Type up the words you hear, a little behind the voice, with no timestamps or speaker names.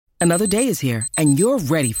Another day is here, and you're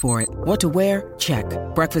ready for it. What to wear? Check.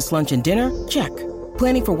 Breakfast, lunch, and dinner? Check.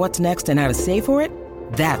 Planning for what's next and how to save for it?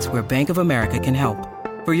 That's where Bank of America can help.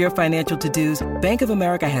 For your financial to-dos, Bank of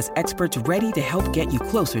America has experts ready to help get you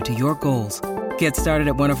closer to your goals. Get started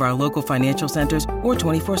at one of our local financial centers or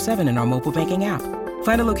 24/7 in our mobile banking app.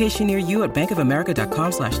 Find a location near you at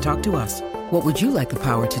bankofamerica.com/talktous. What would you like the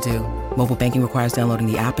power to do? Mobile banking requires downloading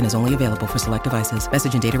the app and is only available for select devices.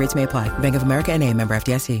 Message and data rates may apply. Bank of America N.A., member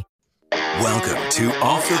FDIC. Welcome to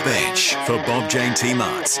Off the Bench for Bob Jane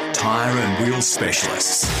T-Mart's Tyre and Wheel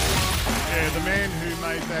Specialists. Yeah, the man who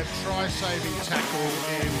made that try-saving tackle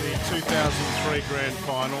in the 2003 Grand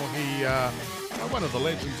Final. He, one of the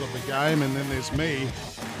legends of the game, and then there's me.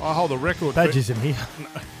 I hold the record. Badge isn't here.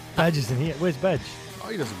 Badge isn't here. Where's Badge? Oh,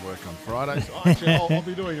 he doesn't work on Fridays. Actually, I'll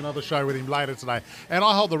be doing another show with him later today. And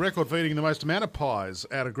I hold the record for eating the most amount of pies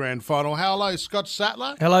out of Grand Final. Hello, Scott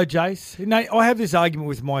Sattler. Hello, Jace. No, I have this argument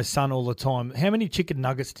with my son all the time. How many chicken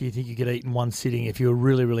nuggets do you think you could eat in one sitting if you were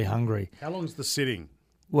really, really hungry? How long's the sitting?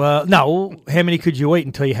 Well, no. How many could you eat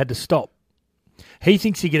until you had to stop? He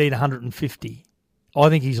thinks he could eat 150. I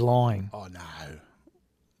think he's lying. Oh, no.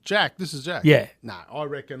 Jack, this is Jack. Yeah. No, I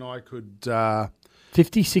reckon I could...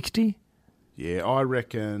 50, 60? Yeah, I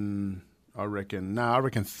reckon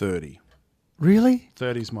 30. Really?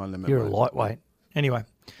 30's my limit. You're mate. a lightweight. Anyway.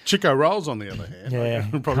 Chico rolls, on the other hand. Yeah.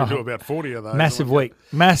 I could probably do about 40 of those. Massive week,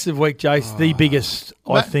 Jace. The biggest,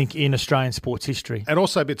 I think, in Australian sports history. And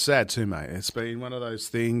also a bit sad too, mate. It's been one of those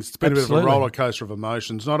things. It's been a bit of a roller coaster of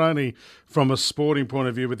emotions, not only from a sporting point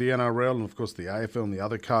of view with the NRL and, of course, the AFL and the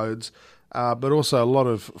other codes, but also a lot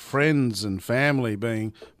of friends and family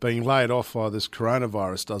being laid off by this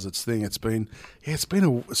coronavirus does its thing. It's been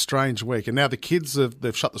a strange week. And now the kids,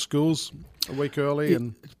 they've shut the schools a week early.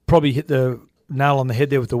 And probably hit the nail on the head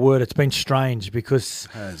there with the word. It's been strange because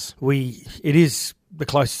it is the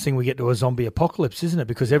closest thing we get to a zombie apocalypse, isn't it?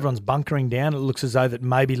 Because everyone's bunkering down. It looks as though that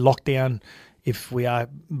maybe lockdown, if we are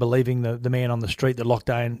believing the man on the street, that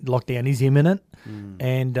lockdown is imminent.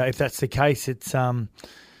 And if that's the case, it's I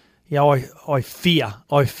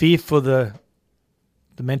fear for the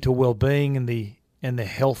mental well-being and the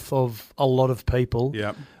health of a lot of people.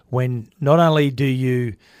 Yep. When not only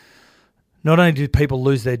do people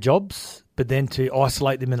lose their jobs, but then to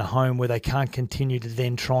isolate them in a home where they can't continue to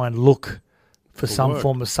then try and look for some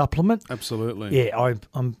form of supplement. Absolutely. Yeah,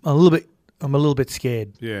 I'm a little bit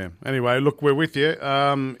scared. Yeah. Anyway, look, we're with you.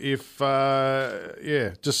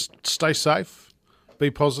 Just stay safe, be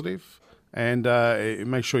positive, and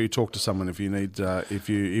make sure you talk to someone if you need if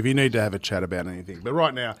you need to have a chat about anything. But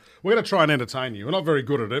right now, we're going to try and entertain you. We're not very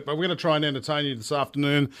good at it, but we're going to try and entertain you this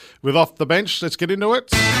afternoon with Off the Bench. Let's get into it.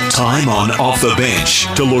 Time on Off the Bench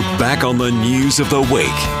to look back on the news of the week.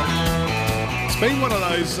 It's been one of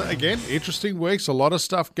those, again, interesting weeks. A lot of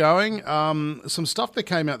stuff going. Some stuff that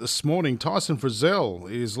came out this morning. Tyson Frizzell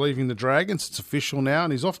is leaving the Dragons. It's official now,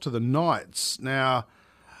 and he's off to the Knights. Now,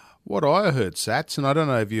 what I heard, Sats, and I don't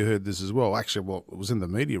know if you heard this as well. Actually, it was in the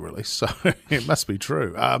media release, so it must be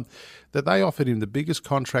true, that they offered him the biggest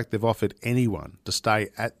contract they've offered anyone to stay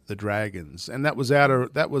at the Dragons, and that was out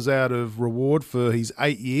of reward for his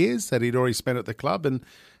 8 years that he'd already spent at the club, and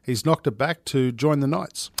he's knocked it back to join the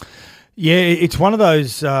Knights. Yeah, it's one of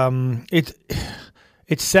those.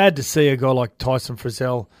 It's sad to see a guy like Tyson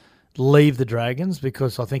Frizzell leave the Dragons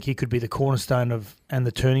because I think he could be the cornerstone and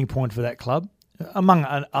the turning point for that club, among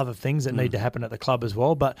other things that need to happen at the club as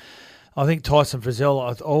well. But I think Tyson Frizzell,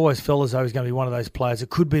 I always felt as though he's going to be one of those players. It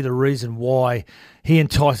could be the reason why he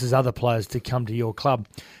entices other players to come to your club.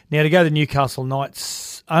 Now, to go to the Newcastle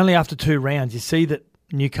Knights, only after 2 rounds, you see that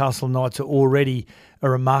Newcastle Knights are already a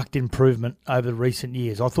remarked improvement over the recent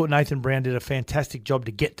years. I thought Nathan Brown did a fantastic job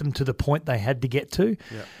to get them to the point they had to get to.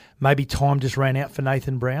 Yep. Maybe time just ran out for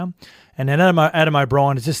Nathan Brown. And then Adam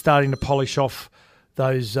O'Brien is just starting to polish off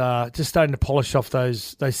those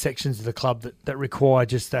sections of the club that require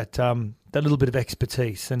just that little bit of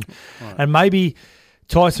expertise, and maybe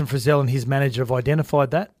Tyson Frizzell and his manager have identified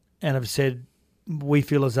that and have said, we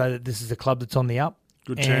feel as though that this is a club that's on the up.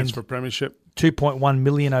 Good chance for a premiership. 2.1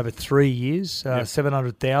 million over 3 years,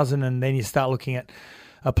 700,000, and then you start looking at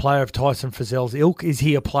a player of Tyson Frizzell's ilk. Is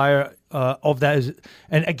he a player of those?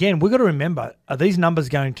 And again, we've got to remember, are these numbers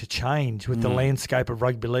going to change with the landscape of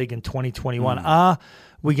rugby league in 2021? Are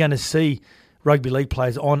we going to see rugby league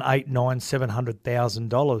players on $800,000, $900,000,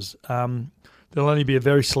 $700,000? There'll only be a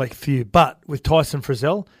very select few. But with Tyson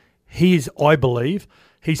Frizzell, I believe,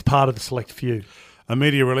 he's part of the select few. A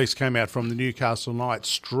media release came out from the Newcastle Knights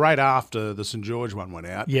straight after the St George one went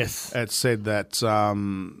out. Yes. It said that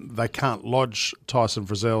they can't lodge Tyson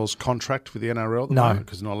Frizzell's contract with the NRL no,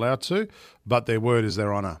 because they're not allowed to, but their word is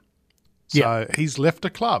their honour. So he's left a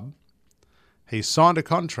club. He's signed a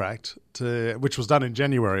contract which was done in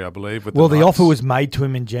January, I believe. With the offer was made to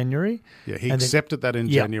him in January. Yeah, he accepted that in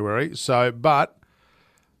January. So, but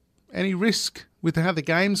any risk with how the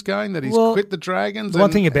game's going that he's quit the Dragons? The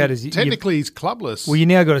one thing about it is technically he's clubless. Well, you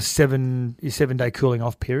now got a 7-day cooling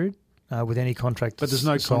off period with any contract. But there's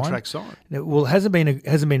no contract signed. Well, it hasn't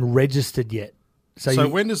been registered yet. So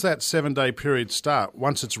when does that 7-day period start?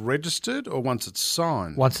 Once it's registered or once it's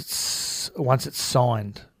signed? Once it's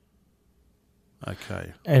signed.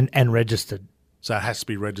 Okay. And registered. So it has to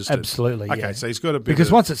be registered. Absolutely. Okay, so he's got a bit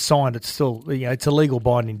because once it's signed, it's still it's a legal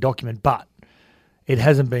binding document, but it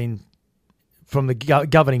hasn't been from the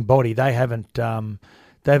governing body. They haven't given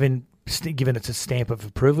it a stamp of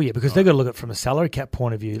approval yet because they've got to look at it from a salary cap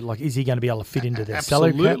point of view. Like, is he going to be able to fit into their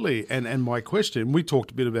salary cap? Absolutely. And my question, we talked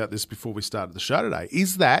a bit about this before we started the show today.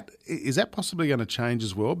 Is that possibly going to change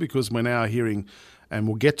as well? Because we're now hearing, and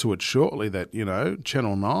we'll get to it shortly, that,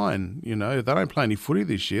 Channel 9, they don't play any footy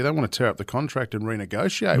this year. They want to tear up the contract and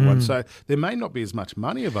renegotiate one. So there may not be as much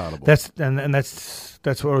money available. That's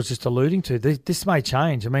what I was just alluding to. This may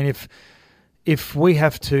change. I mean, if we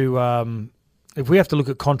have to look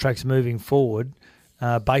at contracts moving forward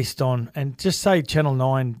based on, and just say Channel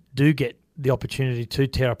 9 do get the opportunity to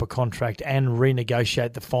tear up a contract and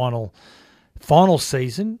renegotiate the final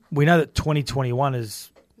season, we know that 2021 is,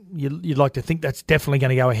 you'd like to think that's definitely going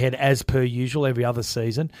to go ahead as per usual every other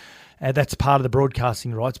season. That's part of the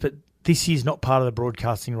broadcasting rights, but this year's not part of the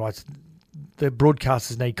broadcasting rights. The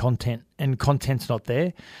broadcasters need content, and content's not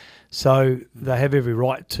there. So they have every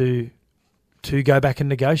right to go back and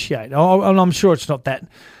negotiate. And I'm sure it's not that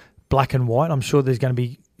black and white. I'm sure there's going to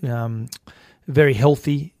be very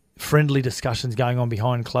healthy, friendly discussions going on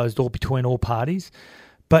behind closed doors between all parties.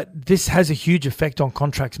 But this has a huge effect on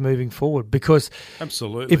contracts moving forward because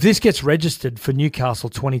absolutely, if this gets registered for Newcastle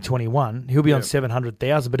 2021, he'll be on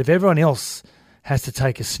 700,000. But if everyone else has to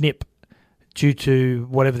take a snip due to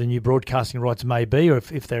whatever the new broadcasting rights may be, or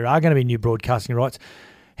if there are going to be new broadcasting rights,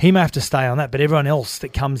 he may have to stay on that. But everyone else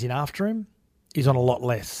that comes in after him is on a lot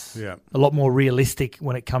less, a lot more realistic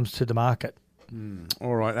when it comes to the market.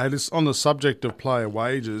 All right. Hey, on the subject of player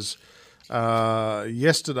wages,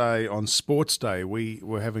 yesterday on Sports Day, we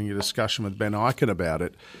were having a discussion with Ben Eichen about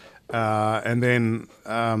it. And then,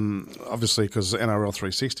 obviously, because NRL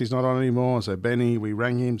 360 is not on anymore, so Benny, we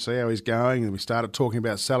rang him, see how he's going, and we started talking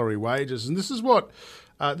about salary wages. And this is what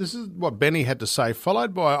Benny had to say,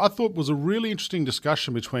 followed by, I thought, was a really interesting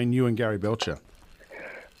discussion between you and Gary Belcher.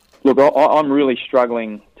 Look, I'm really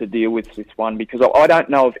struggling to deal with this one because I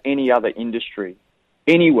don't know of any other industry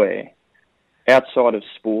anywhere outside of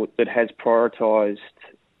sport that has prioritised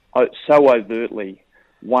so overtly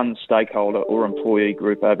one stakeholder or employee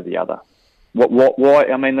group over the other. Why?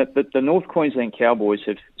 I mean, the North Queensland Cowboys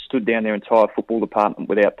have stood down their entire football department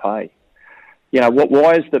without pay.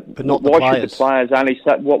 Why should the players only?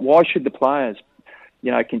 Why should the players,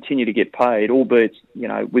 continue to get paid, albeit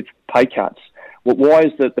with pay cuts? Why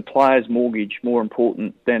is the players' mortgage more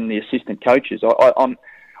important than the assistant coaches?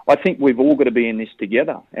 I think we've all got to be in this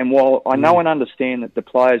together. And while I know and understand that the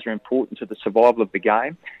players are important to the survival of the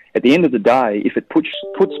game, at the end of the day, if it puts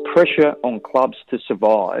pressure on clubs to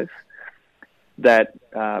survive, that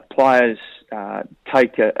players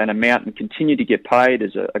take an amount and continue to get paid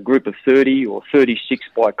as a group of 30 or 36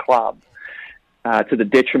 by club to the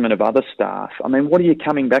detriment of other staff, I mean, what are you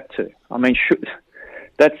coming back to? I mean,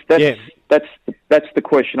 that's the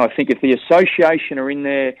question. I think if the association are in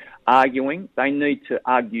there arguing, they need to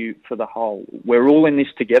argue for the whole. We're all in this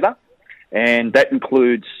together, and that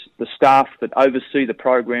includes the staff that oversee the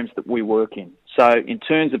programs that we work in. So in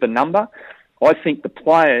terms of a number, I think the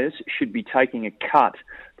players should be taking a cut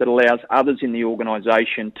that allows others in the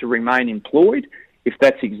organisation to remain employed if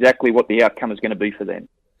that's exactly what the outcome is going to be for them.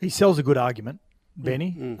 He sells a good argument,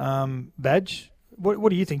 Benny. Badge, what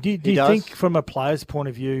do you think? Do you think from a player's point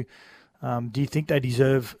of view, do you think they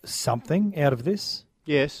deserve something out of this?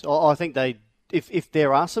 Yes, I think they. If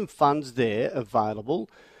there are some funds there available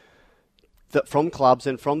that from clubs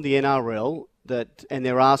and from the NRL, and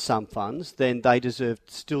there are some funds, then they deserve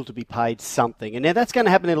still to be paid something. And now that's going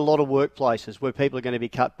to happen in a lot of workplaces where people are going to be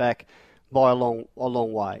cut back by a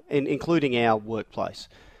long way, including our workplace.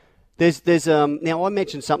 There's now I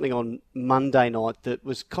mentioned something on Monday night that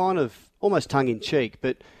was kind of almost tongue-in-cheek,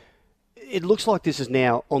 but it looks like this is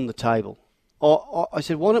now on the table. I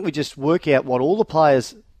said, why don't we just work out what all the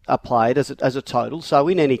players are paid as a total? So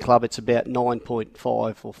in any club, it's about $9.5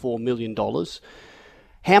 or $4 million.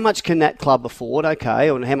 How much can that club afford? Okay,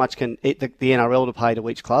 and how much can the NRL to pay to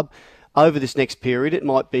each club over this next period? It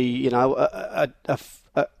might be a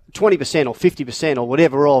 20% or 50% or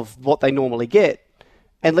whatever of what they normally get,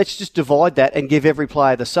 and let's just divide that and give every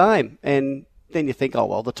player the same. And then you think, oh,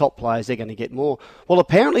 well, the top players, they're going to get more. Well,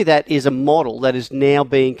 apparently that is a model that is now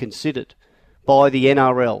being considered by the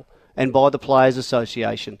NRL and by the Players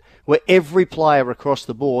Association, where every player across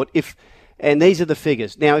the board, and these are the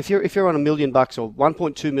figures. Now, if you're on $1 million or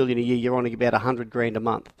 1.2 million a year, you're on about $100,000 a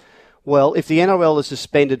month. Well, if the NRL is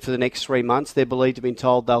suspended for the next 3 months, they're believed to have been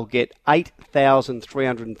told they'll get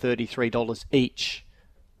 $8,333 each.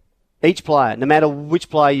 Each player, no matter which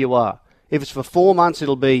player you are. If it's for 4 months,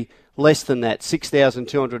 it'll be less than that,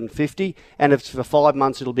 $6,250, and if it's for 5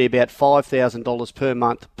 months, it'll be about $5,000 per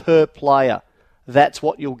month per player. That's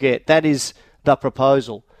what you'll get. That is the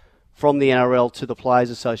proposal from the NRL to the Players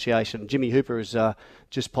Association. Jimmy Hooper has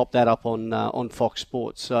just popped that up on Fox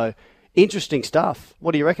Sports. So interesting stuff.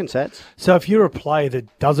 What do you reckon, Sats? So if you're a player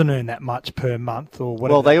that doesn't earn that much per month or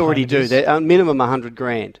whatever, well, they already do. They're minimum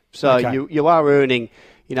 $100,000. So Okay. you are earning,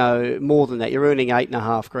 more than that. You're earning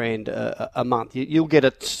 $8,500 a month. You'll get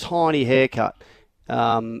a tiny haircut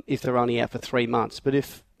if they're only out for 3 months. But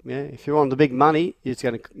if you're on the big money, you're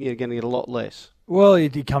going to get a lot less. Well,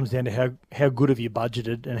 it comes down to how good have you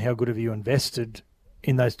budgeted and how good have you invested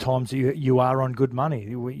in those times you are on good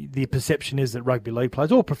money. The perception is that rugby league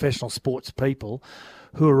players or professional sports people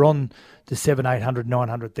who are on the 700, 800,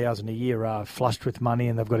 900,000 a year are flushed with money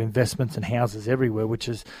and they've got investments and houses everywhere, which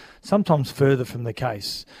is sometimes further from the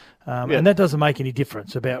case. And that doesn't make any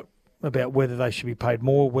difference about whether they should be paid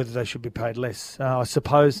more, whether they should be paid less. I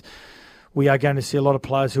suppose we are going to see a lot of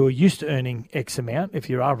players who are used to earning X amount. If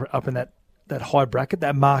you're up in that high bracket,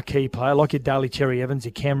 that marquee player, like your Daly Cherry Evans,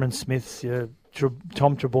 your Cameron Smiths, your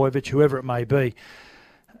Tom Trebojevic, whoever it may be.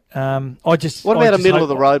 What about a middle of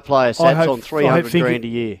the road player Sats on $300,000 a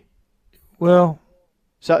year? Well,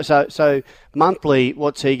 so monthly,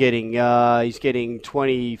 what's he getting? He's getting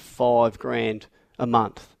 $25,000 a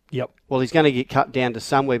month. Yep. Well, he's going to get cut down to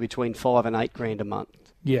somewhere between $5,000 and $8,000 a month.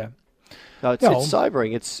 Yeah. So it's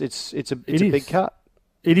sobering. It's a big cut.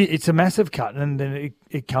 It's a massive cut, and then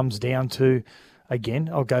it comes down to, again,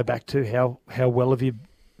 I'll go back to how well have you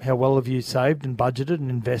saved and budgeted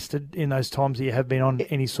and invested in those times that you have been on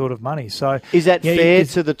any sort of money. So is that fair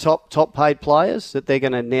to the top paid players that they're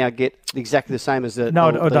going to now get exactly the same as the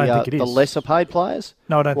lesser paid players?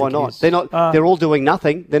 No, I don't Why think not? it is. They're not. They're all doing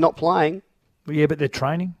nothing. They're not playing. Yeah, but they're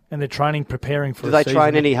training preparing for. Do they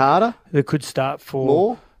train any harder? They could start for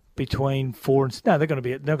more. Between 4 and they're going to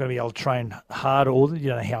be able to train harder, or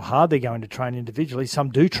how hard they're going to train individually. Some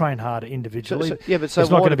do train harder individually. So it's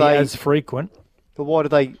not going to be as frequent. But why have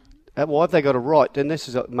they got a right? And this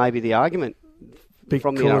is maybe the argument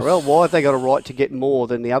from the NRL. Why have they got a right to get more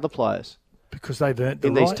than the other players? Because they've earned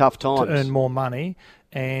in these tough times to earn more money,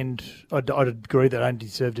 and I'd agree they don't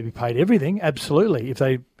deserve to be paid everything. Absolutely, if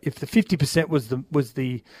the 50% was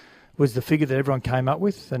the figure that everyone came up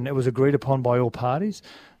with, and it was agreed upon by all parties.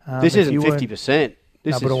 This isn't 50%.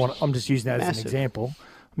 I'm just using that as an example.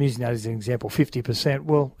 I'm using that as an example, 50%.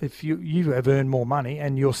 Well, if you have earned more money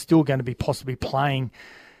and you're still going to be possibly playing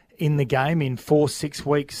in the game in 4, 6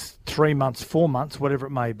 weeks, 3 months, 4 months, whatever it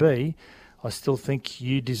may be, I still think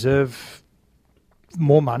you deserve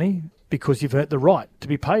more money because you've earned the right to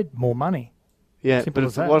be paid more money. Yeah, Simple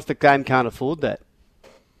but what if the game can't afford that?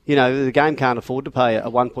 The game can't afford to pay a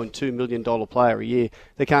 $1.2 million player a year.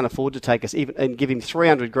 They can't afford to take us even and give him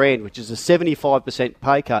 $300,000, which is a 75%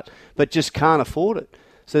 pay cut, but just can't afford it.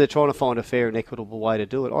 So they're trying to find a fair and equitable way to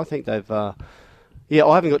do it. I think they've. I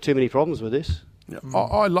haven't got too many problems with this. Yeah,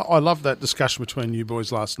 I love that discussion between you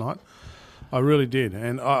boys last night. I really did,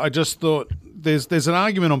 and I just thought there's an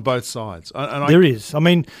argument on both sides. There is. I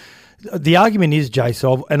mean, the argument is,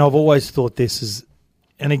 Jace, and I've always thought this is.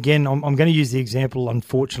 And again, I'm going to use the example,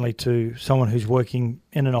 unfortunately, to someone who's working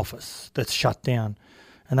in an office that's shut down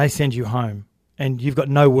and they send you home and you've got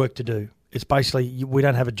no work to do. It's basically, we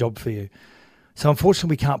don't have a job for you. So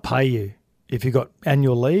unfortunately, we can't pay you. If you've got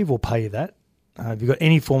annual leave, we'll pay you that. If you've got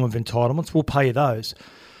any form of entitlements, we'll pay you those.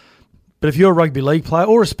 But if you're a rugby league player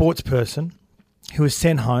or a sports person who is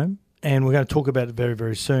sent home, and we're going to talk about it very,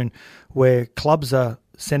 very soon, where clubs are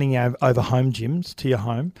sending you over home gyms to your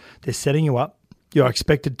home, they're setting you up. You're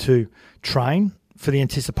expected to train for the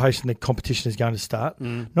anticipation that competition is going to start,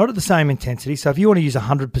 not at the same intensity. So if you want to use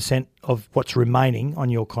 100% of what's remaining on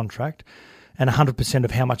your contract and 100%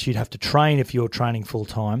 of how much you'd have to train if you're training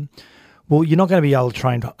full-time, well, you're not going to be able to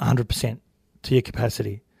train 100% to your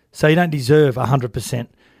capacity. So you don't deserve 100%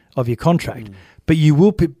 of your contract, but you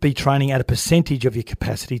will be training at a percentage of your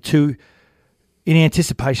capacity in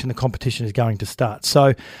anticipation the competition is going to start.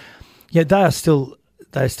 So, yeah, they are still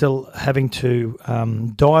they're still having to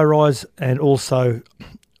diarise and also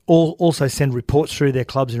send reports through their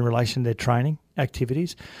clubs in relation to their training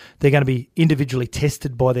activities. They're going to be individually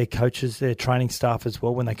tested by their coaches, their training staff as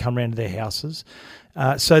well when they come around to their houses.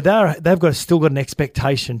 So they've still got an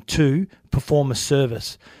expectation to perform a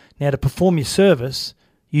service. Now, to perform your service,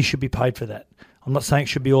 you should be paid for that. I'm not saying it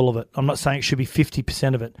should be all of it. I'm not saying it should be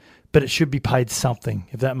 50% of it, but it should be paid something,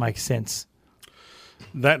 if that makes sense.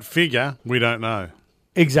 That figure, we don't know.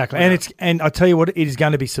 Exactly. Yeah. And I tell you what, it is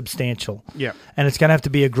going to be substantial. Yeah. And it's going to have to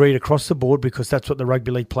be agreed across the board because that's what the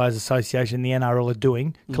Rugby League Players Association and the NRL are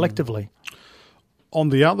doing collectively. On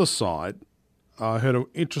the other side, I heard an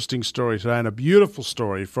interesting story today and a beautiful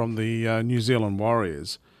story from the New Zealand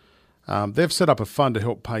Warriors. They've set up a fund to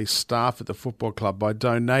help pay staff at the football club by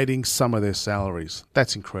donating some of their salaries.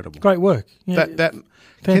 That's incredible. Great work. Yeah,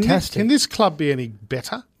 fantastic. Can this club be any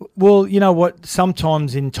better? Well, you know what?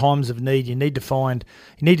 Sometimes in times of need, you need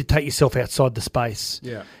to take yourself outside the space.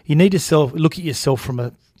 Yeah. You need to look at yourself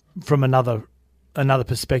from another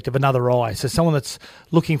perspective, another eye. So someone that's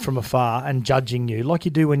looking from afar and judging you, like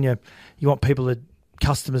you do when you want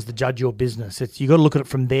customers to judge your business. You got to look at it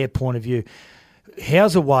from their point of view.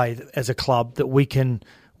 How's a way as a club that we can,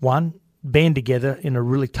 one, band together in a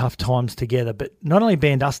really tough times together, but not only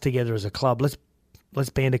band us together as a club, let's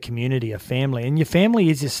band a community, a family, and your family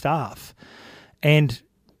is your staff. And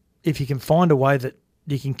if you can find a way that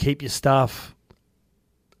you can keep your staff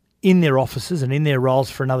in their offices and in their roles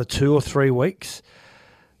for another 2 or 3 weeks,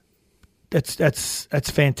 that's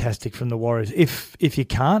fantastic from the Warriors. If you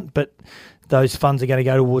can't, but those funds are going to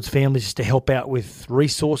go towards families to help out with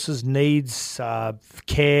resources, needs,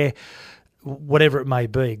 care, whatever it may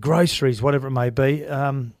be, groceries, whatever it may be.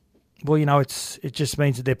 Well, it just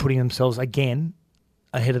means that they're putting themselves again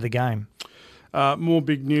ahead of the game. More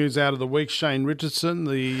big news out of the week. Shane Richardson,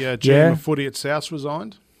 the GM of footy at South,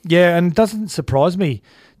 resigned. Yeah, and it doesn't surprise me,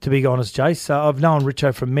 to be honest, Jace. I've known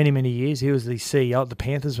Richo for many, many years. He was the CEO at the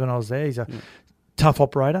Panthers when I was there. He's a tough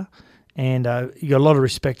operator. And you got a lot of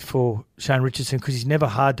respect for Shane Richardson because he's never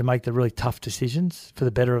hard to make the really tough decisions for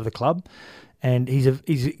the better of the club. And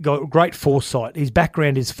he's got great foresight. His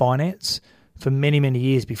background is finance for many, many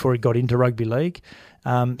years before he got into rugby league.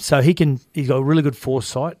 So he's got really good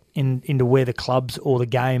foresight into where the clubs or the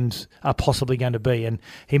games are possibly going to be. And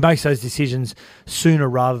he makes those decisions sooner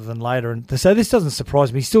rather than later. And so this doesn't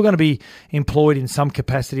surprise me. He's still going to be employed in some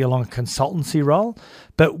capacity along a consultancy role.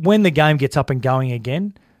 But when the game gets up and going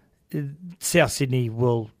again, South Sydney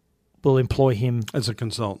will employ him as a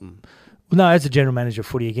consultant. No, as a general manager of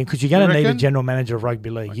footy again, because you're going to need a general manager of rugby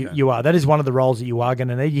league. Okay. You are. That is one of the roles that you are going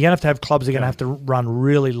to need. You're going to have clubs that are going to have to run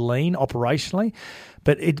really lean operationally,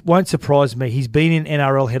 but it won't surprise me. He's been in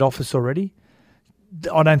NRL head office already.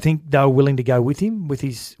 I don't think they were willing to go with him with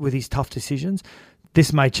his tough decisions.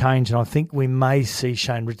 This may change, and I think we may see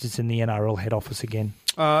Shane Richardson in the NRL head office again.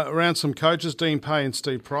 Around some coaches, Dean Pay and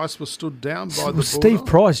Steve Price were stood down by the Bulldogs. Steve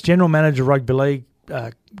Price, general manager of rugby league,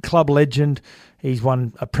 club legend. He's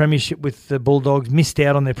won a premiership with the Bulldogs, missed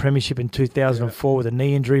out on their premiership in 2004 with a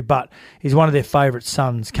knee injury, but he's one of their favourite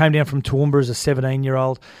sons. Came down from Toowoomba as a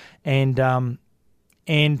 17-year-old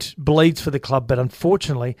and bleeds for the club, but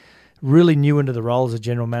unfortunately really new into the role as a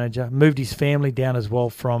general manager. Moved his family down as well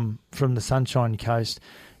from the Sunshine Coast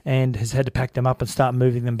and has had to pack them up and start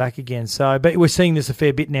moving them back again. So, but we're seeing this a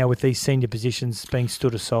fair bit now with these senior positions being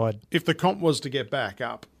stood aside. If the comp was to get back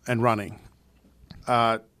up and running,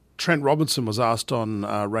 Trent Robinson was asked on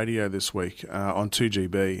radio this week on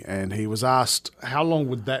 2GB, and he was asked, how long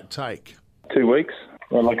would that take? 2 weeks.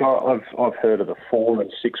 Well, I've heard of the 4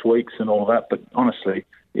 and 6 weeks and all that, but honestly,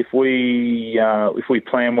 if we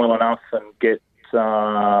plan well enough and get,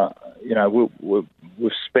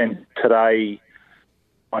 we've spent today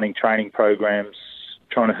running training programs,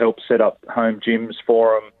 trying to help set up home gyms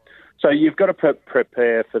for them. So you've got to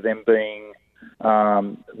prepare for them being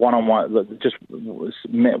one-on-one, just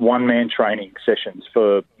one-man training sessions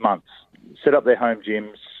for months. Set up their home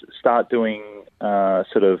gyms, start doing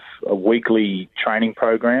sort of a weekly training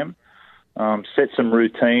program, set some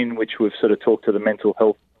routine, which we've sort of talked to the mental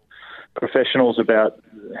health professionals about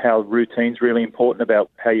how routine's really important, about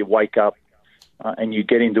how you wake up and you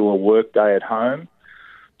get into a work day at home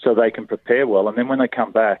so they can prepare well. And then when they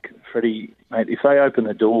come back, Freddie, mate, if they open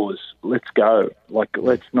the doors, let's go.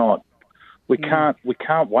 Let's not. We can't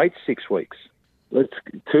wait 6 weeks.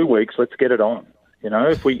 2 weeks. Let's get it on.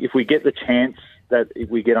 If we get the chance that if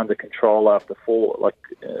we get under control after 4,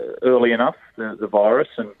 early enough, the virus,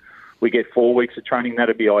 and we get 4 weeks of training,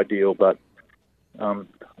 that'd be ideal. But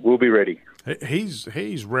we'll be ready.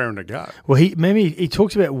 He's raring to go. Well, he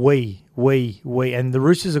talks about we, and the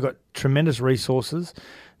Roosters have got tremendous resources.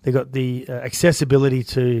 They've got the accessibility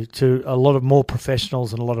to a lot of more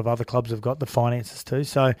professionals and a lot of other clubs have got the finances too.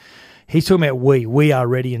 So he's talking about we are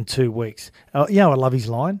ready in 2 weeks. I love his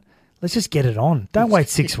line. Let's just get it on. Don't wait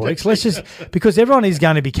 6 weeks. Let's just because everyone is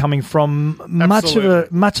going to be coming from much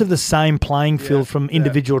of the same playing field from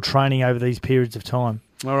individual training over these periods of time.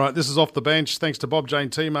 All right, this is Off the Bench. Thanks to Bob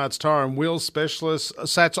Jane T-Mart's Tyre and Wheels Specialist.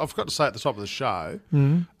 Sats, I forgot to say at the top of the show,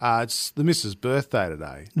 it's the missus' birthday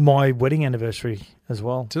today. My wedding anniversary as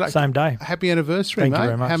well. Today, same day. Happy anniversary, Thank mate. you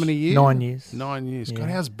very much. How many years? 9 years. 9 years. Yeah. God,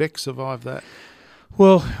 how's Beck survived that?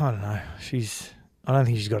 Well, I don't know. I don't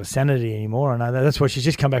think she's got a sanity anymore. I know that. That's why she's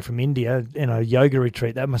just come back from India in a yoga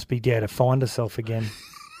retreat. That must be to find herself again.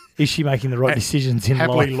 Is she making the right decisions in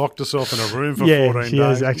happily life? locked herself in a room for 14 days. She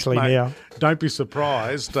is actually Mate, now. Don't be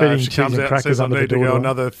surprised Feeding if she comes cheese and out and says, I crackers need to under the go door.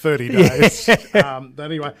 another 30 days. But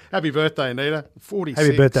anyway, happy birthday, Anita. 46.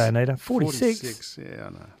 Happy birthday, Anita. 46. Yeah,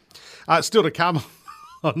 I know. Still to come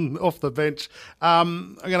on Off the Bench.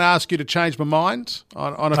 I'm going to ask you to change my mind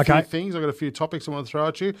on a few things. I've got a few topics I want to throw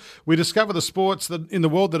at you. We discover the sports in the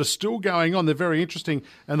world that are still going on. They're very interesting.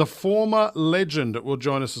 And the former legend will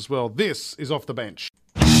join us as well. This is Off the Bench.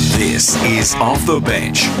 This is Off the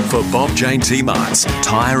Bench for Bob Jane T-Mart's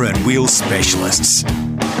Tyre and Wheel Specialists.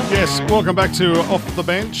 Yes, welcome back to Off the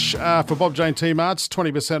Bench for Bob Jane T-Mart's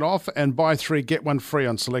 20% off and buy 3, get 1 free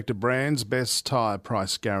on selected brands, best tyre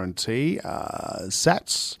price guarantee.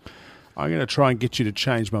 Sats, I'm going to try and get you to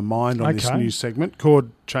change my mind on this new segment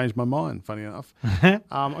called Change My Mind, funny enough.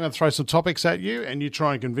 I'm going to throw some topics at you and you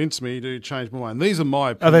try and convince me to change my mind. These are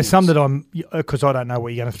my opinions. Are there some that because I don't know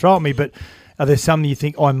what you're going to throw at me, but are there some that you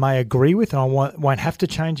think I may agree with and I won't have to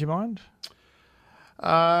change your mind?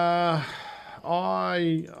 I'm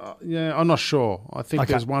not sure. I think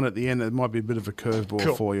there's one at the end that might be a bit of a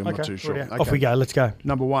curveball for you. I'm not too sure. Okay. Off we go. Let's go.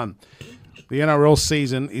 Number 1, the NRL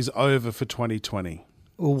season is over for 2020.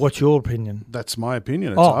 Well, what's your opinion? That's my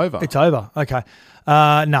opinion. It's over. It's over. Okay.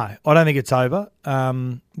 No, I don't think it's over.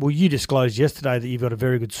 Well, you disclosed yesterday that you've got a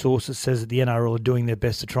very good source that says that the NRL are doing their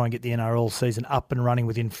best to try and get the NRL season up and running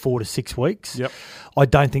within 4 to 6 weeks. Yep. I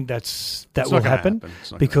don't think that will happen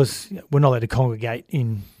because we're not allowed to congregate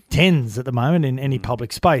in tens at the moment in any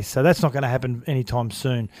public space. So that's not going to happen anytime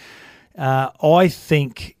soon. I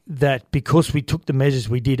think that because we took the measures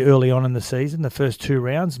we did early on in the season, the first 2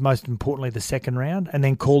 rounds, most importantly the second round, and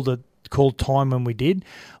then called time when we did,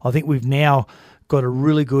 I think we've now got a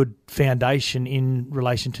really good foundation in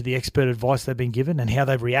relation to the expert advice they've been given and how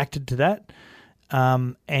they've reacted to that.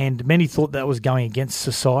 And many thought that was going against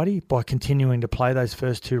society by continuing to play those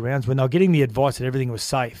first 2 rounds when they were getting the advice that everything was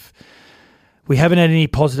safe. We haven't had any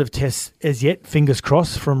positive tests as yet, fingers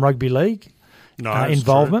crossed, from rugby league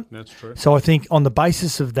involvement. True. That's true. So I think on the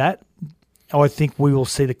basis of that, I think we will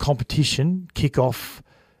see the competition kick off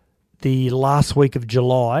the last week of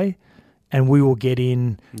July and we will get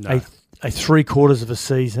in a 3/4 of a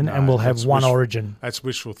season and we'll have one origin. That's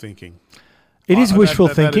wishful thinking. It is wishful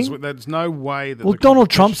thinking. There's no way that. Well, Donald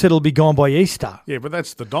Trump said it'll be gone by Easter. Yeah, but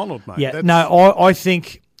that's the Donald, mate. Yeah,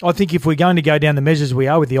 I think if we're going to go down the measures we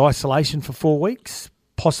are with the isolation for 4 weeks,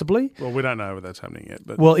 possibly. Well, we don't know whether that's happening yet.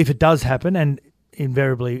 But well, if it does happen, and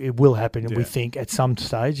invariably it will happen, we think at some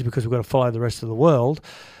stage because we've got to follow the rest of the world,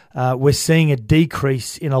 we're seeing a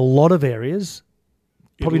decrease in a lot of areas.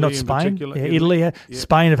 Probably not Spain. Italy.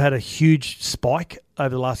 Spain have had a huge spike over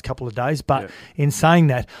the last couple of days. But in saying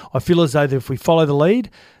that, I feel as though that if we follow the lead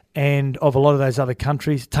and of a lot of those other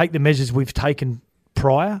countries, take the measures we've taken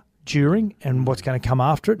prior, during, and what's going to come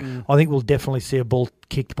after it, I think we'll definitely see a ball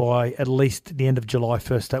kicked by at least the end of July,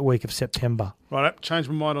 first that week of September. Right, changed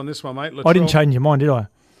my mind on this one, mate. I didn't change your mind, did I?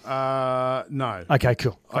 No. Okay,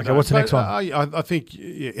 cool. Okay, what's the next one? I think,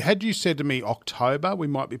 had you said to me October we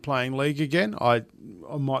might be playing league again, I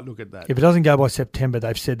might look at that. If it doesn't go by September,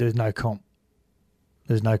 they've said there's no comp.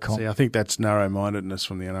 There's no comp. See, I think that's narrow-mindedness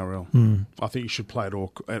from the NRL. I think you should play it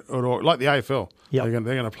all like the AFL. Yep. They're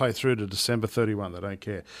going to play through to December 31. They don't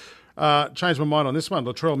care. Changed my mind on this one.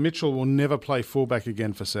 Latrell Mitchell will never play fullback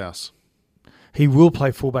again for South. He will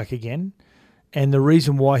play fullback again. And the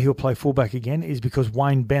reason why he'll play fullback again is because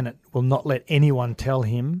Wayne Bennett will not let anyone tell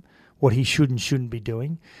him what he should and shouldn't be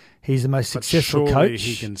doing. He's the most successful coach.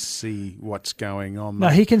 He can see what's going on. No,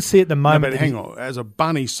 he can see at the moment. No, but hang on. As a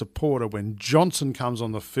Bunny supporter, when Johnson comes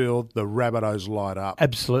on the field, the Rabbitohs light up.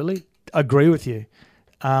 Absolutely. Agree with you.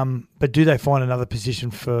 But do they find another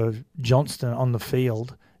position for Johnston on the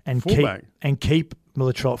field and keep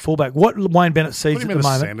Latrell at fullback. What Wayne Bennett sees Put him at in the the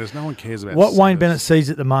moment, centres. No one cares about what Wayne centres. Bennett sees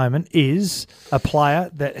at the moment is a player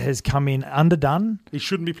that has come in underdone, He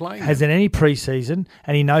shouldn't be playing. hasn't any preseason,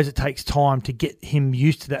 and he knows it takes time to get him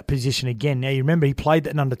used to that position again. Now, you remember he played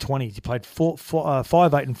that in under-20s. He played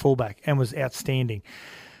 5'8" and fullback and was outstanding.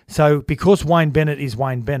 So because Wayne Bennett is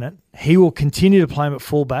Wayne Bennett, he will continue to play him at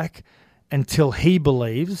fullback until he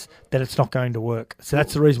believes that it's not going to work. So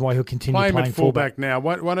that's the reason why he'll continue Play him playing at fullback now.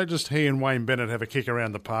 Why don't just he and Wayne Bennett have a kick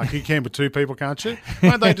around the park? You can with two people, can't you?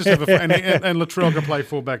 Why don't they just have and Latrell can play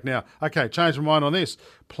fullback now? Okay, change my mind on this.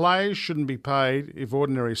 Players shouldn't be paid if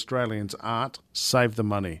ordinary Australians aren't. Save the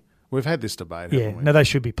money. We've had this debate, haven't we? No, they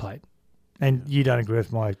should be paid. And you don't agree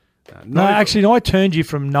with my... No, actually, I turned you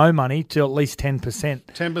from no money to at least 10%.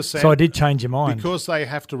 10%. So I did change your mind. Because they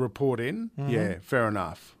have to report in? Yeah, fair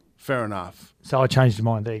enough. Fair enough. So I changed your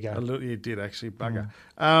mind. There you go. You did, actually, bugger.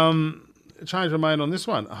 Change my mind on this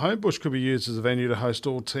one. Homebush could be used as a venue to host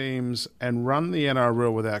all teams and run the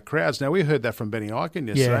NRL without crowds. Now, we heard that from Benny Eichen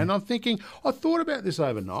yesterday, and I'm thinking, I thought about this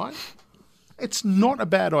overnight. It's not a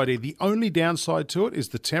bad idea. The only downside to it is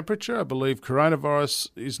the temperature. I believe coronavirus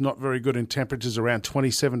is not very good in temperatures around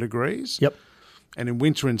 27 degrees. Yep. And in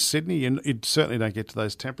winter in Sydney, you certainly don't get to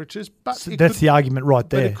those temperatures. But So that's the argument right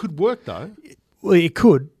there. But it could work, though. Well, it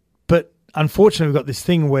could, but unfortunately we've got this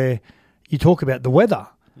thing where you talk about the weather.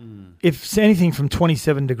 If it's anything from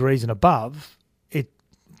 27 degrees and above,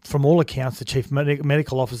 from all accounts, the chief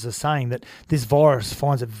medical officer is saying that this virus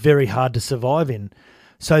finds it very hard to survive in.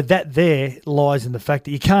 So that there lies in the fact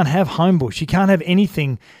that you can't have Homebush. You can't have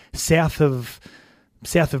anything south of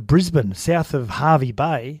Brisbane, south of Hervey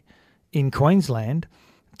Bay in Queensland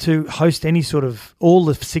to host any sort of all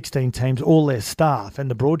the 16 teams, all their staff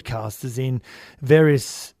and the broadcasters in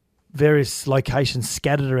various locations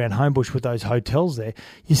scattered around Homebush with those hotels there.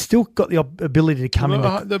 You still got the ability to come in.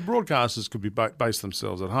 The broadcasters could be based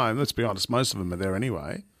themselves at home. Let's be honest, most of them are there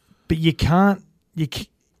anyway. But you can't.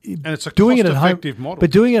 And it's a doing it at home, cost-effective model. but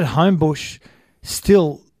doing it at Homebush,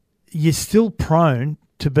 you're still prone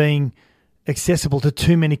to being accessible to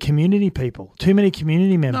too many community people, too many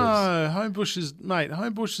community members. No,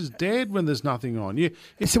 Homebush is dead when there's nothing on.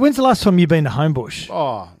 So when's the last time you've been to Homebush?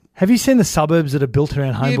 Have you seen the suburbs that are built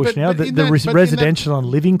around Homebush now? The residential and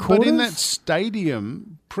living quarters? But in that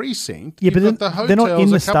stadium precinct, but got the they're not in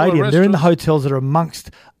the hotels, a couple of stadium. They're in the restaurants. hotels that are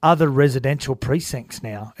amongst other residential precincts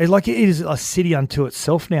now. It is a city unto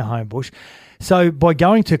itself now, Homebush. So by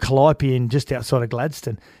going to Calliope and just outside of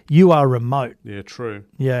Gladstone, you are remote. Yeah, true.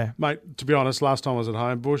 Yeah. Mate, to be honest, last time I was at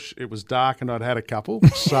Homebush, it was dark and I'd had a couple.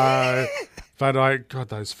 So, God,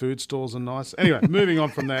 those food stalls are nice. Anyway, moving on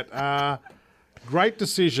from that. Great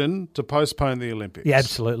decision to postpone the Olympics. Yeah,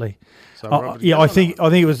 absolutely. So, I think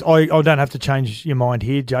it was. I don't have to change your mind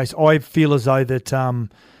here, Jace. I feel as though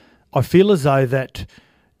that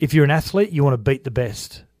if you're an athlete, you want to beat the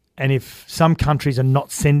best, and if some countries are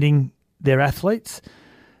not sending their athletes,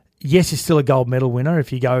 yes, you're still a gold medal winner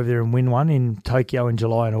if you go over there and win one in Tokyo in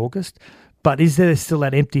July and August. But is there still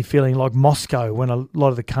that empty feeling like Moscow when a lot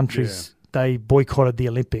of the countries they boycotted the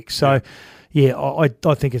Olympics? So. Yeah, I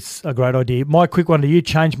think it's a great idea. My quick one to you,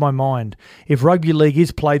 change my mind. If rugby league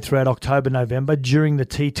is played throughout October, November during the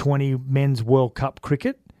T20 Men's World Cup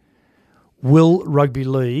cricket, will rugby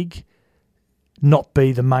league not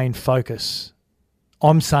be the main focus?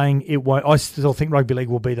 I'm saying it won't. I still think rugby league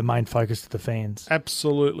will be the main focus to the fans.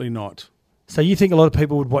 Absolutely not. So you think a lot of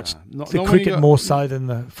people would watch the cricket more so than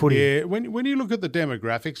the footy? Yeah, when you look at the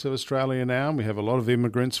demographics of Australia now, and we have a lot of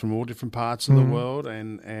immigrants from all different parts of the world,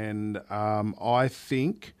 and I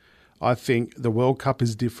think the World Cup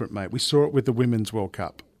is different, mate. We saw it with the Women's World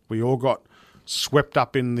Cup. We all got swept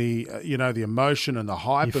up in the the emotion and the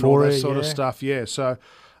hype Euphoria, and all that sort of stuff. Yeah, so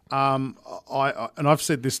I've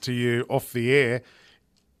said this to you off the air.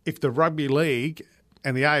 If the rugby league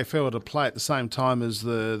and the AFL are to play at the same time as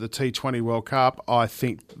the T20 World Cup, I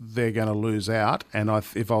think they're going to lose out. And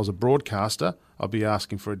if I was a broadcaster, I'd be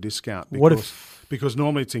asking for a discount. Because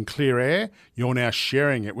normally it's in clear air. You're now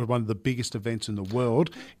sharing it with one of the biggest events in the world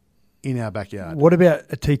in our backyard. What about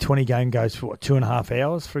a T20 game goes for 2.5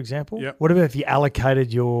 hours, for example? Yep. What about if you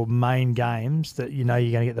allocated your main games that you're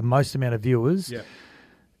going to get the most amount of viewers? Yep.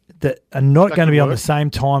 That are not That going to could be on work. the same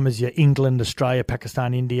time as your England, Australia,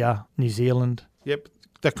 Pakistan, India, New Zealand. Yep,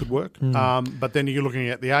 that could work. But then you're looking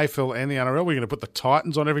at the AFL and the NRL. We're going to put the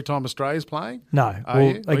Titans on every time Australia's playing? No. Are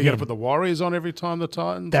you going to put the Warriors on every time the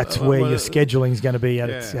Titans? That's where your scheduling is going to be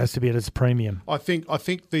has to be at its premium. I think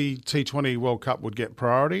the T20 World Cup would get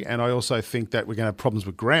priority, and I also think that we're going to have problems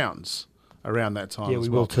with grounds around that time. Yeah, as we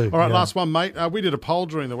well. will too. All right, Yeah. last one, mate. We did a poll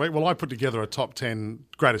during the week. Well, I put together a top 10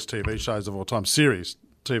 greatest TV shows of all time, series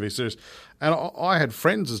TV series. And I had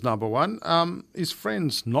Friends as number one. Is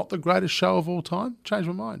Friends not the greatest show of all time? Changed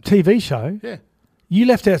my mind. TV show? Yeah. You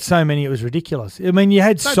left out so many, it was ridiculous. I mean, you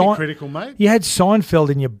had Don't be critical, mate. You had Seinfeld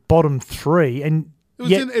in your bottom three, and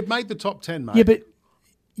it made the top 10, mate. Yeah, but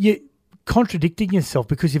you're contradicting yourself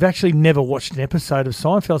because you've actually never watched an episode of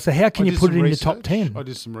Seinfeld. So how can you put it in your top 10? I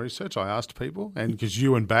did some research. I asked people, and because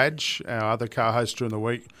you and Badge, our other co-host during the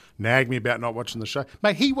week, nagged me about not watching the show.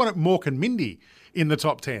 Mate, he wanted Mork and Mindy in the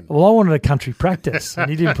top 10. Well, I wanted a country practice, and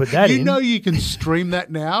you didn't put that in. You know you can stream that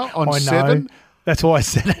now on I know. 7. That's why I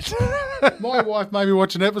said it. My wife made me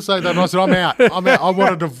watch an episode and I said, I'm out. I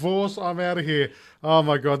want a divorce. I'm out of here. Oh,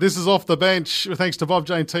 my God. This is Off the Bench. Thanks to Bob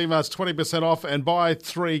Jane T-Marts, 20% off and buy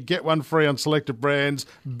 3, get 1 free on selected brands.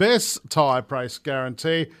 Best tyre price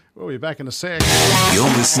guarantee. We'll be back in a sec. You're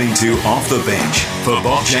listening to Off the Bench for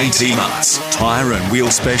Bob Jane T-Marts, tyre and wheel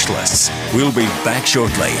specialists. We'll be back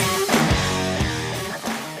shortly.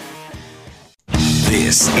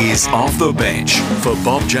 This is Off the Bench for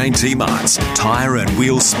Bob Jane T-Marts, tyre and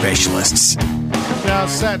wheel specialists. Now,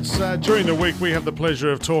 Sats, during the week we have the pleasure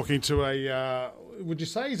of talking to a, would you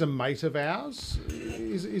say he's a mate of ours?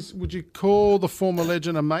 Would you call the former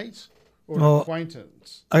legend a mate or an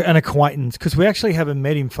acquaintance? An acquaintance, because we actually haven't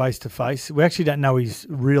met him face to face. We actually don't know his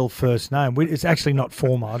real first name. It's actually not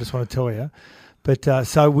former, I just want to tell you. But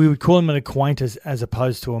so we would call him an acquaintance as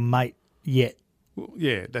opposed to a mate yet.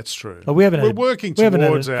 Yeah, that's true. We're working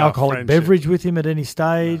towards our alcoholic friendship. beverage with him at any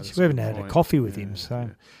stage. No, we haven't had a coffee with him. So, yeah.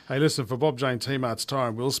 Hey, listen, for Bob Jane T-Marts Tyre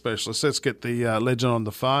and Wheel Specialist, let's get the legend on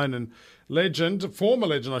the phone. And former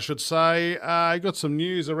legend, I should say, you got some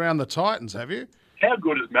news around the Titans, have you? How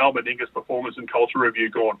good has Mal Meninga's performance and culture review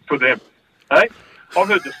gone for them? Hey? I've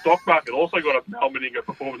heard the stock market also got a Mal Meninga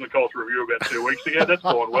performance and culture review about 2 weeks ago. That's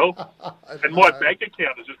gone well. And my bank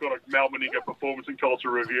account has just got a Mal Meninga performance and culture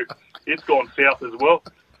review. It's gone south as well.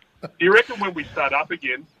 Do you reckon when we start up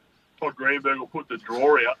again, Todd Greenberg will put the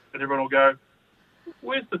draw out and everyone will go,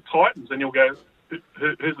 where's the Titans? And you'll go,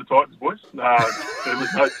 who's the Titans, boys? No, there was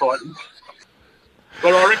no Titans.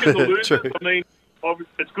 But I reckon the losers, I mean,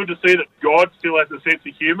 it's good to see that God still has a sense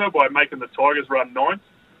of humour by making the Tigers run 9th.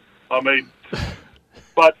 I mean...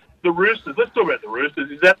 But the Roosters, let's talk about the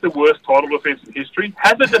Roosters. Is that the worst title defence in history?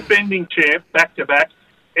 Has a defending champ, back-to-back,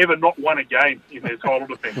 ever not won a game in their title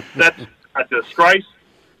defence? That's a disgrace.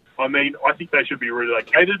 I mean, I think they should be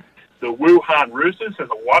relocated. The Wuhan Roosters has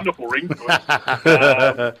a wonderful ring to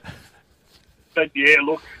it. But, yeah,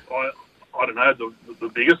 look, I don't know, the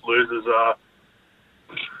biggest losers are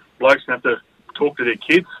blokes have to talk to their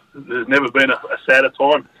kids. There's never been a sadder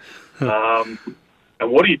time.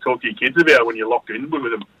 And what do you talk to your kids about when you're locked in with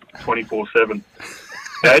them 24/7?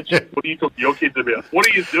 Badge, what do you talk to your kids about? What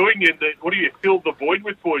are you doing? What do you fill the void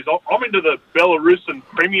with, boys? I'm into the Belarusian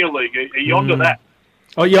Premier League. Are you onto that?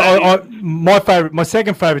 Oh yeah, my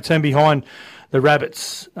second favourite team behind the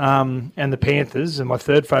Rabbits and the Panthers, and my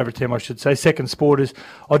third favourite team, I should say, second sport is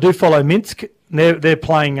I do follow Minsk. They're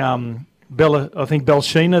playing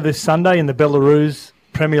Belshina this Sunday in the Belarus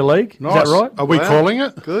Premier League. Nice. Is that right? Are we calling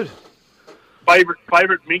it? Good.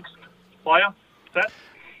 Favourite mixed player? That?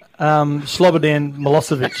 Slobodan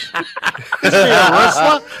Milosevic. Is he a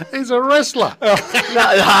wrestler? He's a wrestler.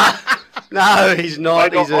 No, he's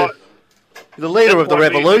not. He's the leader of the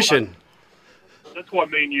revolution. That's why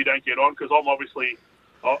me and you don't get on, because I'm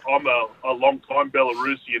a long-time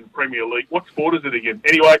Belarusian Premier League. What sport is it again?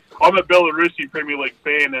 Anyway, I'm a Belarusian Premier League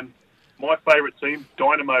fan, and my favourite team,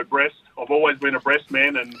 Dynamo Brest. I've always been a Brest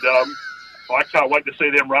man, and I can't wait to see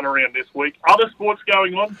them run around this week. Other sports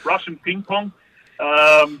going on, Russian ping pong.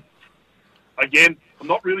 Again, I'm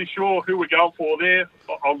not really sure who we're going for there.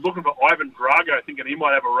 I was looking for Ivan Drago, thinking he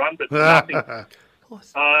might have a run, but nothing.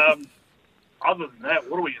 Other than that,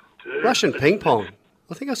 what are we going to do? Russian ping pong.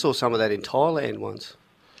 I think I saw some of that in Thailand once.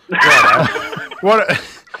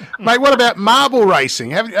 Mate, what about marble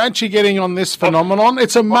racing? Aren't you getting on this phenomenon?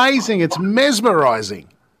 It's amazing. It's mesmerising.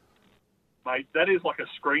 Mate, that is like a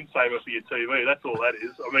screensaver for your TV. That's all that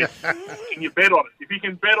is. I mean, can you bet on it? If you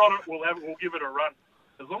can bet on it, we'll give it a run.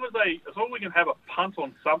 As long as we can have a punt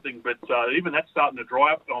on something, but even that's starting to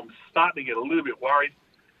dry up. I'm starting to get a little bit worried.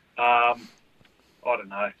 I don't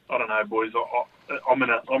know, boys. I'm in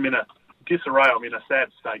a disarray. I'm in a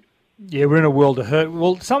sad state. Yeah, we're in a world of hurt.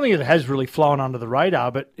 Well, something that has really flown under the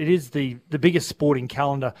radar, but it is the biggest sporting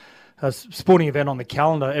event on the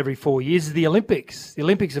calendar every 4 years is the Olympics. The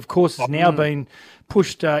Olympics, of course, has now been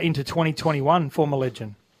pushed into 2021, former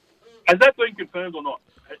legend. Has that been confirmed or not?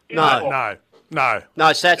 No. No. No,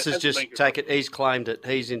 Sats has just taken. He's claimed it.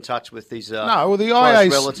 He's in touch with his No, well, the close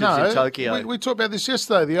IAC, relatives in Tokyo. We talked about this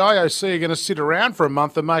yesterday. The IOC are going to sit around for a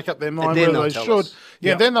month and make up their mind then whether they they'll should. tell us.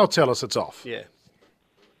 Yeah, then they'll tell us it's off. Yeah.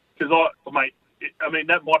 Because,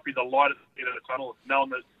 that might be the light at the end of the tunnel,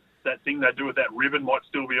 knowing that thing they do with that ribbon might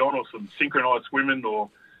still be on, or some synchronised swimming, or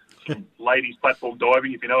some ladies platform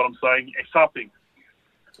diving, if you know what I'm saying. Something.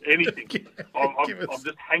 Anything. I'm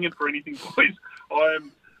just hanging for anything, boys.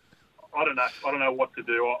 I don't know. I don't know what to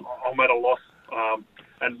do. I'm at a loss.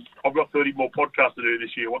 And I've got 30 more podcasts to do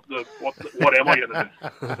this year. What am I going to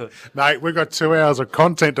do? Mate, we've got 2 hours of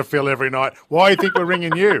content to fill every night. Why do you think we're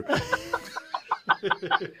ringing you?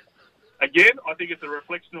 Again, I think it's a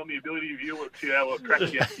reflection on the ability of you to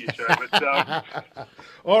attract guests to your show. But,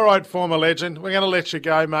 all right, former legend. We're going to let you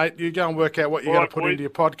go, mate. You go and work out what you're going to put boys. into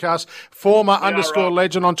your podcast.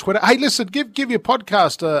 Former_legend on Twitter. Hey, listen, give your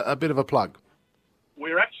podcast a bit of a plug.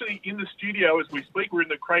 We're actually in the studio as we speak. We're in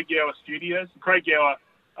the Craig Gower studios, Craig Gower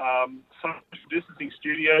social distancing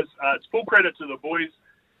studios. It's full credit to the boys.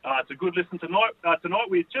 It's a good listen tonight. Tonight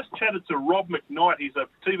we just chatted to Rob McKnight. He's a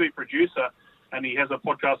TV producer, and he has a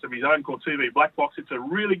podcast of his own called TV Black Box. It's a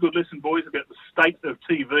really good listen, boys, about the state of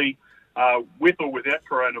TV with or without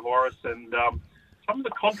coronavirus, and some of the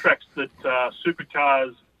contracts that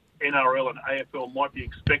Supercars, NRL and AFL might be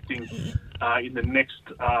expecting in the next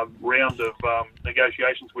round of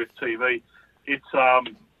negotiations with TV. It's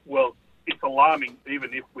alarming,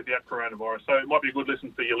 even if without coronavirus. So it might be a good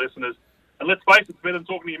listen for your listeners. And let's face it, it's better than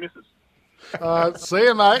talking to your missus. See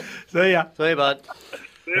you, mate. See ya. See you, bud.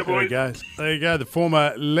 See you, boys. There you go. The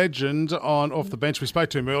former legend on Off the Bench. We spoke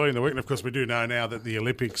to him earlier in the week, and of course we do know now that the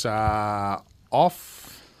Olympics are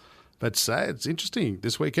off. But it's interesting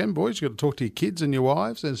this weekend, boys. You've got to talk to your kids and your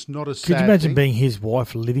wives, and it's not a sad Could you imagine thing. being his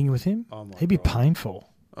wife living with him? Oh my He'd be God. painful.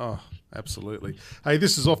 Oh, absolutely. Hey,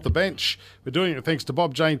 this is Off the Bench. We're doing it thanks to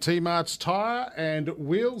Bob Jane T-Mart's Tyre and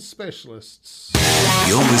Wheel Specialists.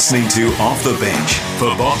 You're listening to Off the Bench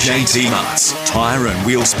for Bob Jane T-Mart's Tyre and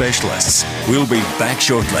Wheel Specialists. We'll be back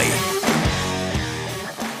shortly.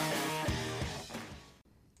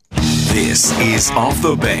 This is Off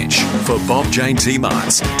the Bench for Bob Jane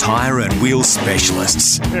T-Mart's Tyre and Wheel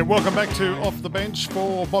Specialists. Yeah, welcome back to Off the Bench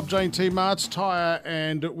for Bob Jane T-Mart's Tyre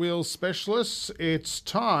and Wheel Specialists. It's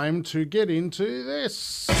time to get into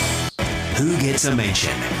this. Who gets a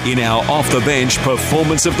mention in our Off the Bench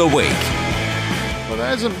Performance of the Week? Well,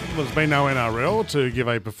 there's been no NRL to give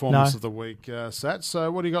a Performance of the Week, Sat.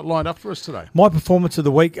 So what do you got lined up for us today? My performance of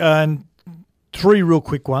the week, and 3 real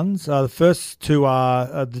quick ones. The first 2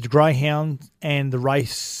 are the greyhound and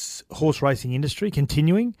the horse racing industry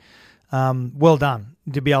continuing. Well done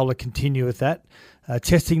to be able to continue with that.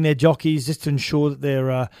 Testing their jockeys just to ensure that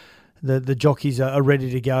they're the jockeys are ready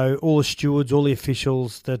to go. All the stewards, all the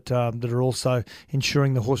officials that are also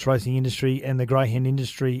ensuring the horse racing industry and the greyhound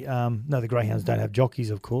industry. No, the greyhounds don't have jockeys,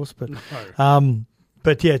 of course, but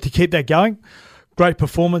yeah, to keep that going, great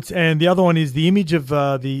performance. And the other one is the image of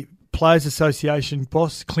the Players Association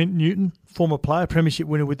boss Clint Newton, former player, premiership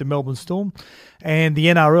winner with the Melbourne Storm, and the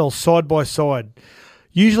NRL side by side.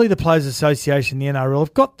 Usually the Players Association, the NRL,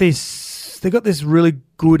 have got this really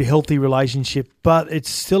good, healthy relationship, but it's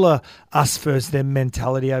still a us versus them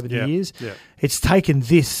mentality over the years. Yeah. It's taken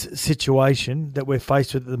this situation that we're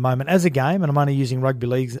faced with at the moment as a game, and I'm only using rugby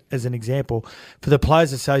league as an example, for the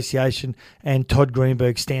Players Association and Todd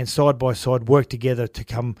Greenberg stand side by side, work together to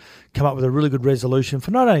come up with a really good resolution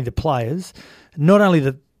for not only the players, not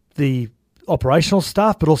only the operational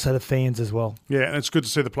staff, but also the fans as well. Yeah, and it's good to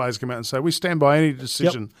see the players come out and say, we stand by any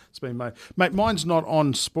decision that's been made. Mate, mine's not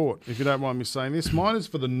on sport, if you don't mind me saying this. Mine is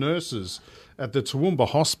for the nurses at the Toowoomba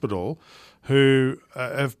Hospital who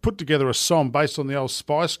have put together a song based on the old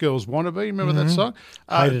Spice Girls wannabe. Remember that song?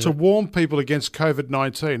 To warn people against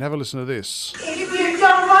COVID-19. Have a listen to this. If you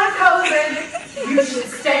don't want COVID, you should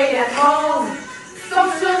stay at home.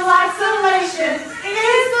 Social isolation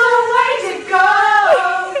is the way to go.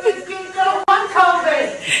 If you don't want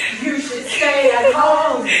COVID, you should stay at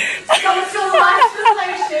home. Social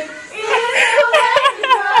isolation is the way to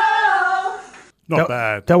go. Not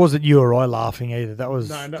bad. That wasn't you or I laughing either. That was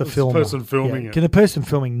that the was filmer. the person filming it. Can the person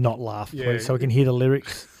filming not laugh, please, so we can hear the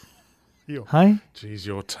lyrics? Hey? Jeez,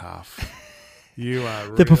 you're tough. You are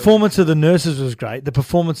really... The performance of the nurses was great. The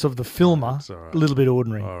performance of the filmer, right. a little bit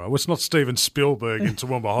ordinary. All right. Well, it's not Steven Spielberg in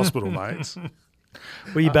Toowoomba Hospital, mates.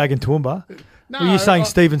 Were you bagging Toowoomba? Well, you're saying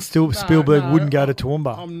Steven Spielberg wouldn't go to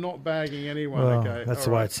Toowoomba. I'm not bagging anyone. Well, Okay, that's all the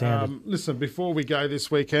way right. it sounded. Listen, before we go this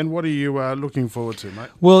weekend, what are you looking forward to, mate?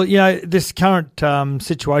 Well, this current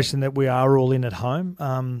situation that we are all in at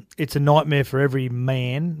home, it's a nightmare for every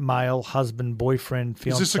male, husband, boyfriend, fiancé.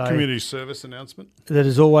 Is this a community service announcement? That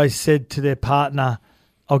has always said to their partner,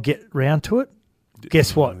 I'll get round to it.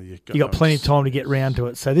 Guess what? You got plenty of time to get round to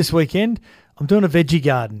it. So this weekend, I'm doing a veggie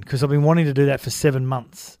garden because I've been wanting to do that for 7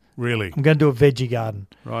 months. Really? I'm going to do a veggie garden.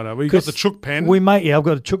 Right. Well, you got the chook pen. I've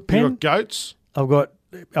got a chook pen. You got goats. I've got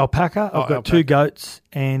alpaca. I've got 2 goats,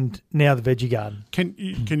 and now the veggie garden. Can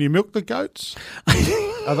you milk the goats?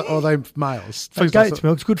 are they males? So goat's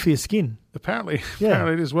milk's good for your skin. Apparently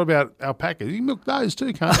it is. What about alpacas? You can milk those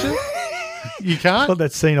too, can't you? You can't? Got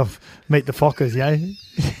that scene of Meet the Fockers,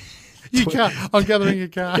 You can't. I'm gathering a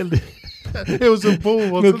card. It was a bull,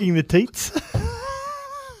 wasn't milking the teats.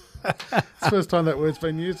 It's the first time that word's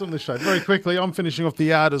been used on the show. Very quickly, I'm finishing off the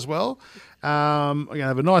yard as well. I'm going to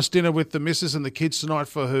have a nice dinner with the missus and the kids tonight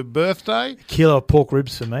for her birthday. Kilo of pork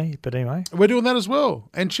ribs for me, but anyway. We're doing that as well,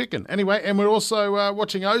 and chicken. Anyway, and we're also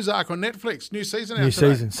watching Ozark on Netflix. New season out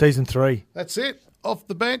today. Season 3. That's it. Off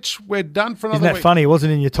the bench. We're done for another week. Isn't that week. funny? It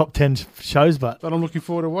wasn't in your top 10 shows, but I'm looking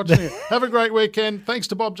forward to watching it. Have a great weekend. Thanks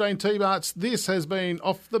to Bob Jane T-Marts. This has been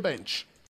Off the Bench.